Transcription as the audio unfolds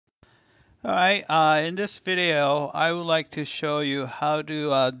Alright, in this video, I would like to show you how to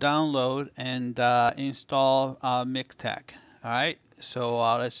download and install MiKTeX. Alright, so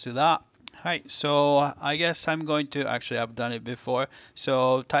let's do that. Alright, so I guess I'm going to, actually I've done it before,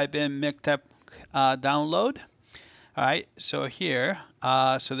 so type in MiKTeX download. Alright, so here,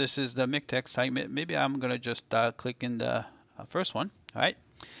 so this is the MiKTeX site. Maybe I'm going to just click in the first one. Alright.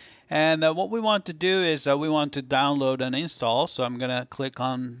 And what we want to do is we want to download and install. So I'm going to click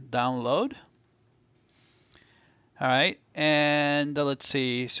on download. All right, and let's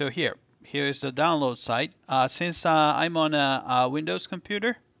see. So here's the download site. Since I'm on a Windows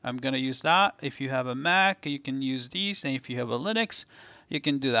computer, I'm going to use that. If you have a Mac, you can use these, and if you have a Linux, you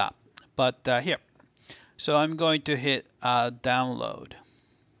can do that. But here, so I'm going to hit download.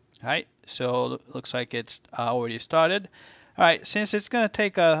 All right, so looks like it's already started. All right, since it's going to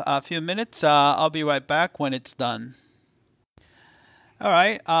take a few minutes, I'll be right back when it's done. All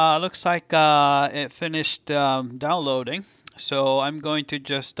right, looks like it finished downloading. So I'm going to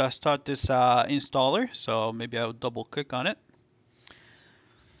just start this installer. So maybe I'll double click on it.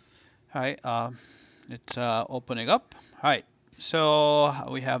 All right, it's opening up. All right, so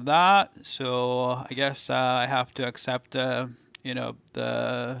we have that. So I guess I have to accept, the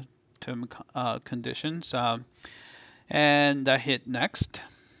term conditions and hit next.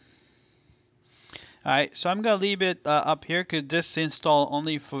 All right, so I'm gonna leave it up here because this install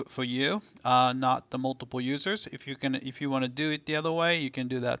only for you, not the multiple users. If you want to do it the other way, you can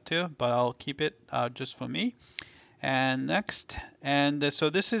do that too. But I'll keep it just for me. And next, and so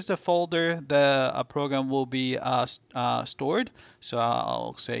this is the folder the program will be stored. So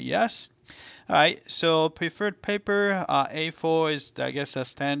I'll say yes. All right, so preferred paper A4 is I guess a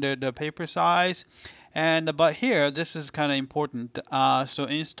standard paper size. And but here, this is kind of important. So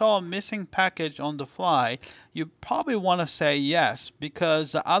install missing package on the fly. You probably want to say yes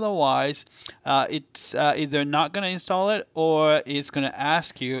because otherwise, it's either not going to install it or it's going to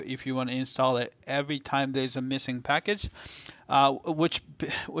ask you if you want to install it every time there's a missing package, which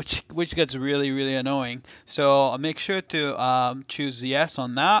gets really annoying. So make sure to choose yes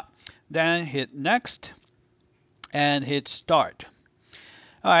on that. Then hit next and hit start.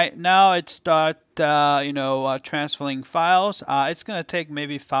 All right, now it start, transferring files. It's gonna take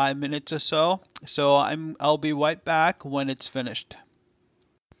maybe 5 minutes or so. So I'll be right back when it's finished.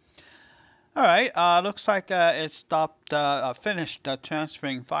 All right, looks like it stopped, finished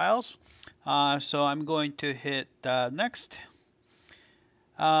transferring files. So I'm going to hit next.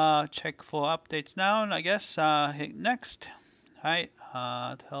 Check for updates now, and I guess hit next. All right,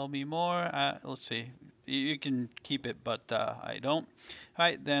 tell me more. Let's see. You can keep it, but I don't. All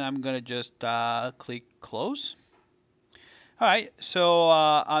right, then I'm gonna just click close. All right, so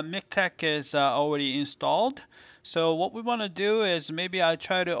MiKTeX is already installed. So what we want to do is maybe I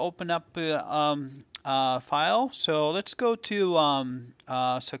try to open up a file. So let's go to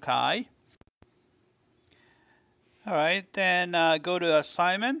Sakai. All right, then go to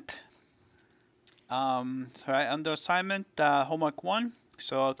assignment. All right, under assignment, homework 1.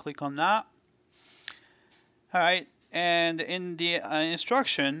 So I'll click on that. All right, and in the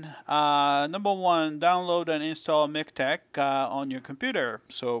instruction, number 1, download and install MiKTeX on your computer.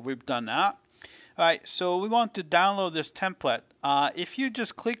 So we've done that. All right, so we want to download this template. If you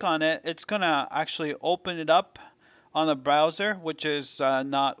just click on it, it's gonna actually open it up on the browser, which is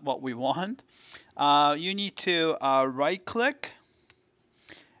not what we want. You need to right-click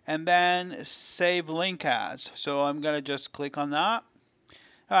and then save link as. So I'm gonna just click on that.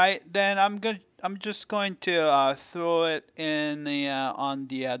 All right, then I'm just going to throw it in the on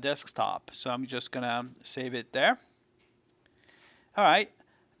the desktop. So I'm just gonna save it there. All right,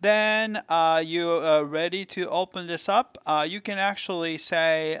 then you're ready to open this up. You can actually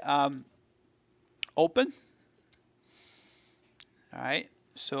say open. All right,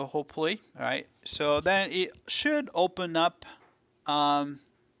 so hopefully, all right. So then it should open up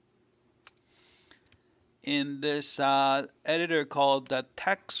in this editor called the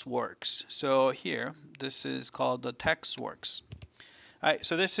TextWorks. So here, this is called the TextWorks. All right,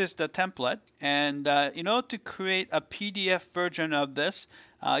 so this is the template, and in order to create a PDF version of this,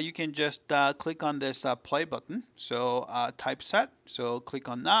 you can just click on this play button. So typeset, so click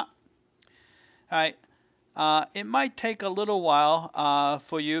on that. All right. It might take a little while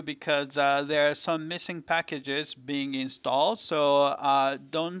for you because there are some missing packages being installed. So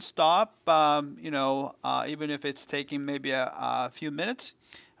don't stop, even if it's taking maybe a few minutes.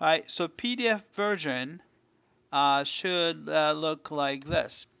 All right, so PDF version should look like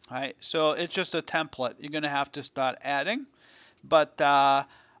this. All right, so it's just a template. You're going to have to start adding. But,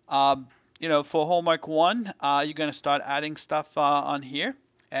 for homework 1, you're going to start adding stuff on here.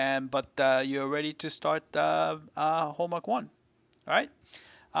 but you're ready to start homework 1. All right,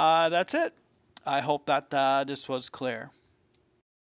 that's it. I hope that this was clear.